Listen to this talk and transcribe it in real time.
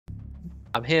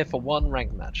I'm here for one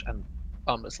ranked match, and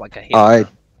it's like a hero.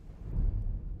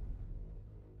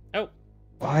 Oh.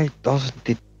 Why doesn't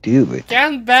it do it?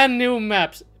 Can ban new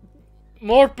maps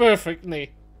more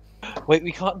perfectly. Wait,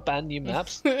 we can't ban new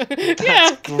maps? Yeah.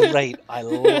 That's great. I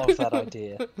love that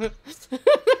idea.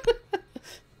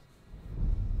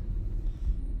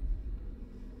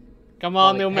 Come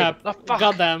on, Wait, new hey, map. oh, fuck.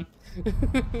 Goddamn.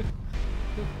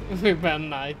 We ban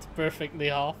night perfectly,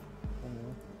 Hoff.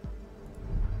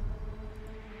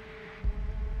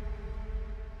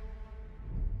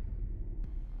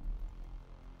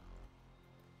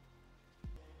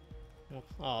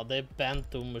 Oh, they banned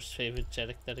Doomer's favorite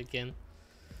character again.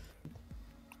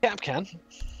 Cap can.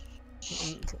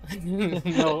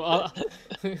 No,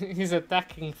 his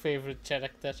attacking favorite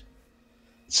character.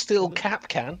 Still Cap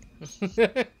can.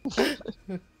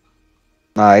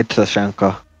 Nah, it's a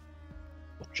Shanka.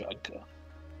 Jugger.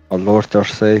 Our Lord, our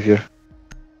Savior.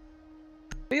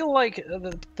 I feel like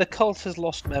the cult has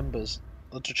lost members.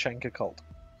 The Tachenka cult.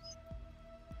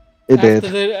 It After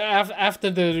did. after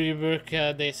the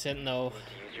rework, they said no.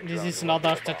 This is not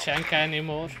our Tachenka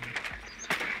anymore.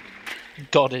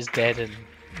 God is dead and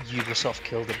Ubisoft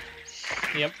killed him.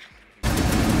 Yep.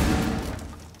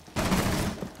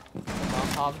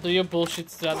 How do your bullshit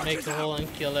strat make a hole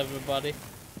and kill everybody?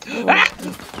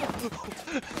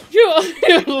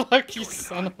 You lucky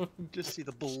son of a... Just see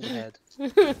the bald head.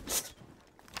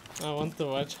 I want to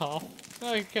watch Hoff.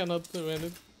 I cannot do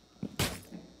anything.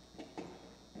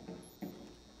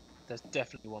 There's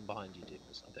definitely one behind you,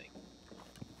 Dimas, I think.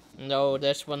 No,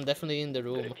 there's one definitely in the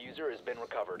room. The diffuser has been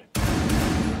recovered.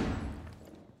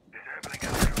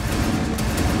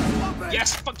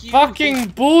 Yes, fuck you! Fucking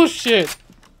bullshit!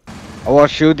 I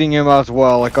was shooting him as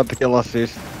well. I got the kill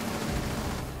assist.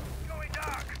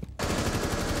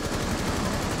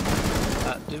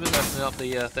 Dimas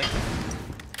opening up the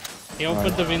thing. He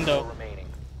opened the window. Remaining.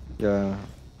 Yeah.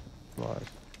 Right.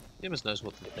 Dimas knows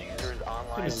what the thing is. Diffuser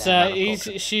is online.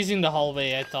 It's, she's in the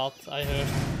hallway, I thought. I heard.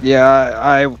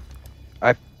 Yeah,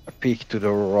 I peeked to the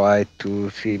right to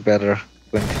see better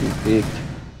when she peeked.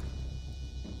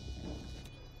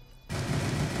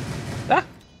 Ah!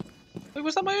 Wait,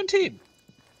 was that my own team?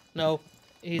 No,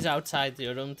 he's outside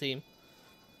your own team.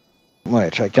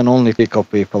 Wait, I can only pick up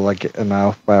people like now,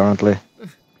 apparently.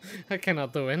 I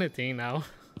cannot do anything now.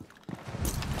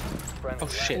 Oh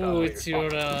shit! Oh, it's your,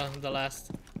 the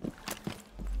last.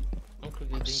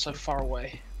 I'm so far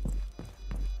away.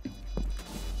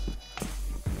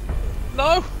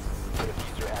 No! The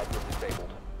diffuser has been disabled.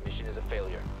 Mission is a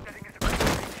failure.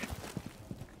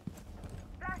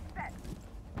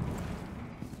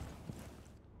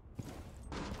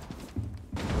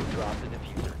 We dropped the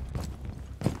diffuser.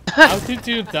 How did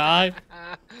you die?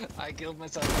 I killed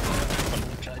myself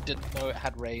with a I didn't know it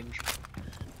had range.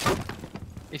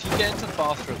 If you get into the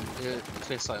bathroom,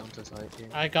 clear sight onto sight. Yeah.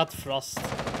 I got frost.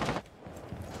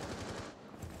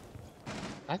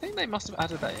 I think they must have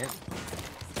added that in.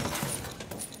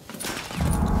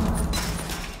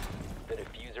 The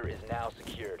diffuser is now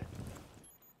secured.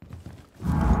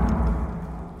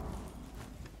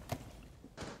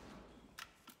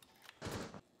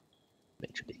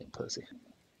 Make sure you get pussy.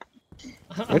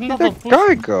 Where I'm did not a that pussy.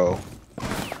 guy go?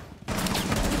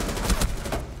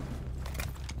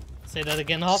 Say that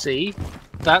again, Hoff. See?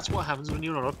 That's what happens when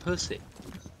you're not a pussy.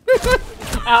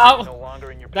 Ow! No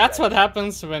longer in your That's what possession.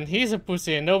 happens when he's a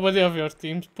pussy and nobody of your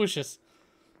team pushes.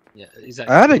 Yeah,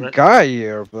 exactly. I had a guy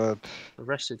here, but The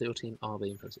rest of your team are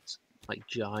being pussies. Like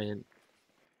giant,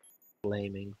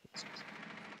 flaming pussies.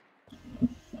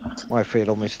 my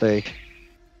fatal mistake.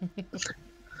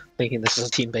 Thinking this is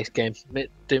a team-based game.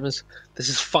 Dimas, this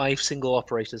is 5 single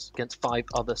operators against 5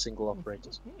 other single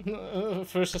operators.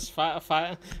 Versus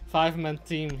five-man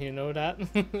team, you know that?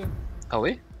 Are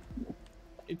we?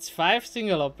 It's 5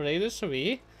 single operators,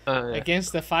 Yeah.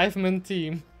 against a 5-man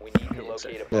team. We need to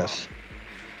locate a bomb. Yes.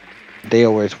 They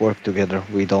always work together,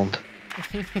 we don't.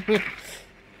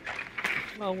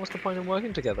 Well, what's the point in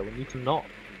working together when you cannot?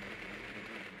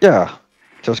 Yeah.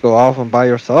 Just go off and by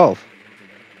yourself.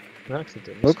 Actually,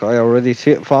 Dimas. Look, I already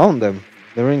found them.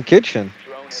 They're in kitchen.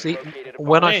 Drone has See, located a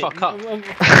when bomb. I fuck up, um,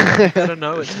 you gotta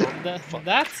know it's not.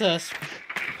 that's a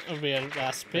real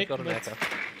pick, Got an but echo.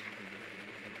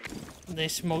 they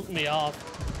smoked me off.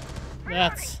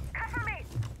 That's...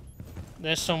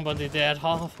 There's somebody there,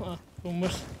 Hoff.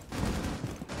 Boomers.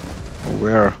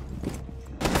 Where?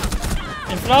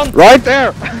 In front! Right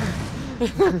there!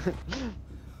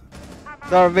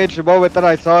 Sorry, Mitch, the moment that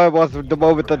I saw him was the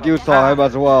moment that you saw him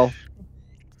as well.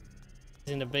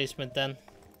 He's in the basement then.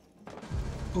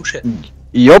 Oh shit.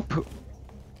 Yup.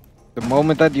 The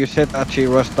moment that you said that, she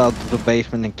rushed out to the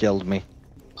basement and killed me.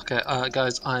 Okay,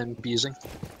 guys, I'm abusing.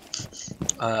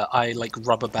 I like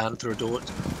rubber band through a door.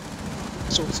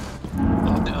 Swords.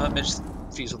 Oh, no, Mitch,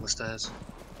 fuse on the stairs.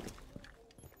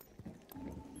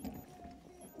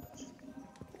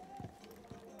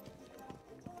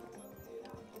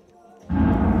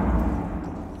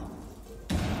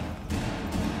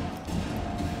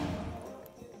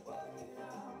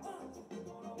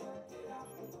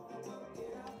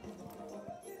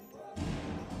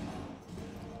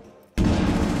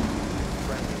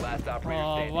 Friendly, last operator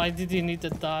Oh, standing. why did he need to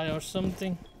die or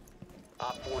something?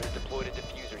 Op 4 has deployed a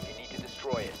diffuser. You need to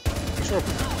destroy it. Sure.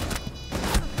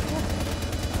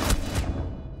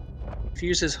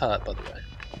 Fuse is hurt, by the way.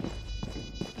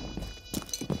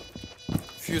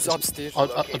 Fuse upstairs.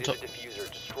 Up Located top. the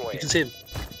diffuser. Destroy You can it. see him.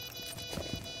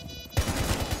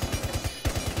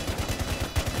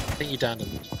 I think you downed him.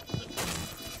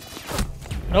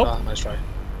 Nope. Ah, nice try.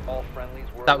 All friendlies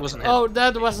were. That wasn't him. Oh,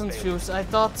 that wasn't Fuse. I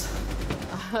thought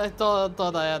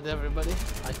I had everybody.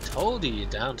 I told you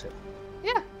downed him.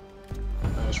 Yeah.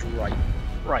 I was right.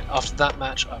 Right, after that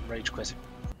match, I'm rage quitting.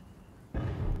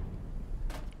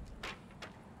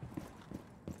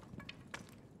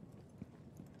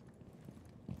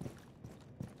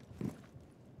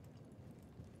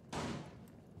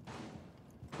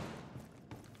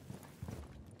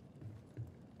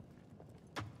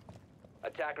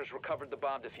 Attackers recovered the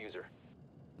bomb diffuser.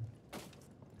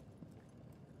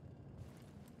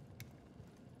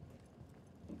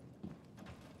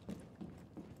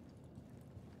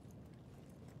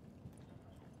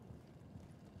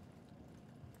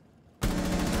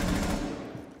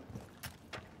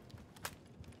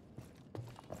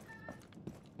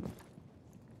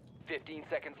 Fifteen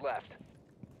seconds left.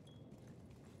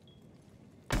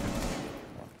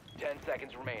 10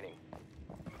 seconds remaining.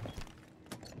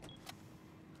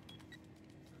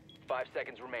 5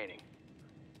 seconds remaining.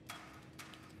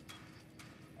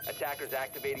 Attackers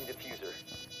activating diffuser.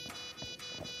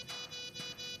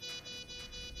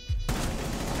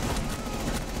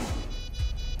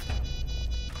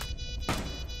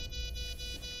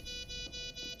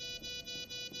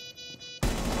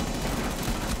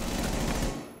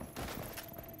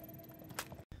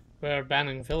 We're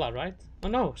banning Villa, right? Oh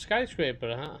no,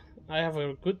 Skyscraper, huh? I have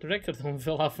a good record on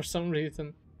Villa for some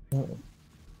reason.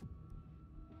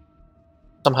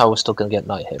 Somehow we're still gonna get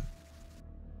Night Haven.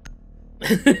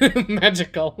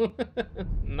 Magical.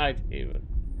 Night Haven.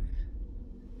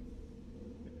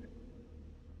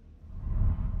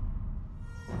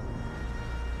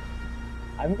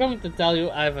 I'm going to tell you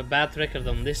I have a bad record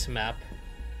on this map.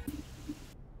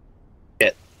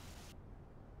 Yeah.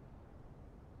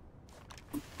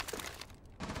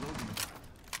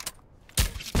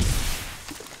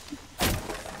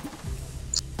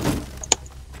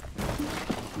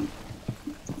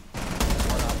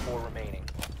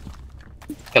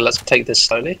 Okay, let's take this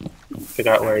slowly.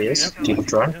 Figure out where he is. Do you have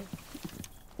drone? Yep.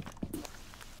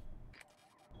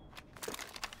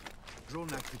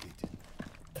 Drone activated.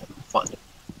 Find him.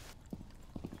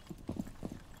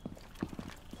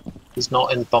 He's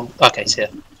not in bomb. Okay, he's here.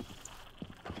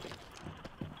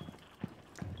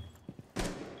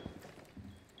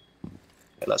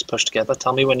 Okay, let's push together.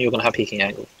 Tell me when you're gonna have peeking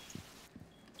angle.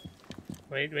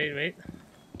 Wait.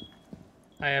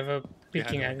 I have a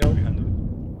peeking angle. Give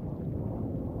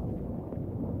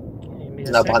me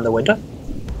a Now sec. behind the window.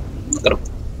 Got him.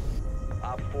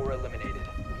 Op 4 eliminated.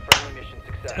 Friendly mission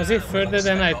success. Was it further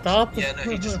than I thought? Yeah, no,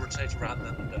 he just rotated around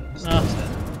the window.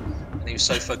 Oh. And he was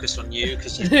so focused on you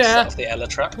because you Yeah. set off the Ella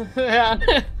trap. Yeah.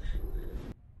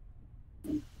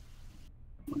 Come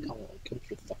on, come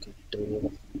through the fucking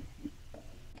door.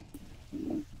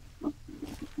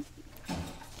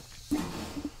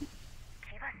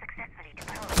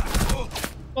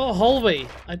 Oh, hallway.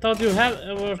 I thought you had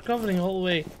were covering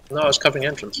hallway. No, I was covering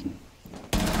entrance.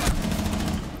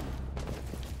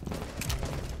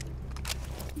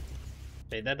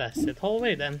 Wait, I said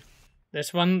hallway then.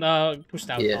 There's one pushed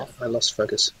out Yeah, off. I lost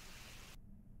focus.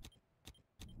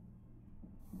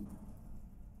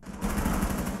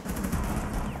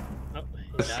 Oh,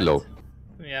 he died. Slow.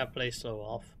 Yeah, play slow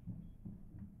off.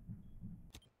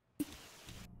 I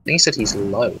think he said he's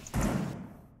low.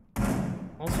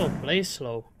 Also play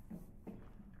slow.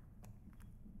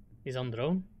 He's on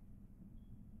drone.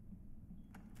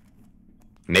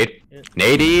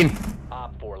 Nadine!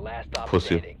 Op 4 last op Pussy.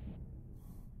 standing.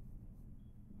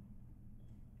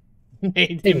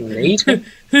 Nade They him. made him?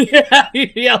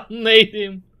 Yeah, nade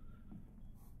him.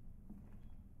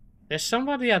 There's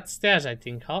somebody at stairs, I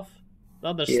think, Hoff. The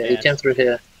other Yeah, stairs. he came through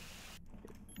here.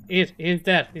 He's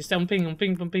there. He's on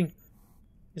ping.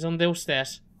 He's on those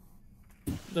stairs.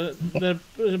 The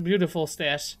beautiful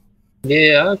stairs.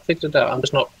 Yeah, I figured it out. I'm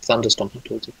just not thunder stomping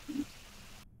towards you.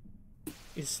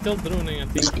 He's still droning, I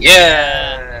think. Yeah!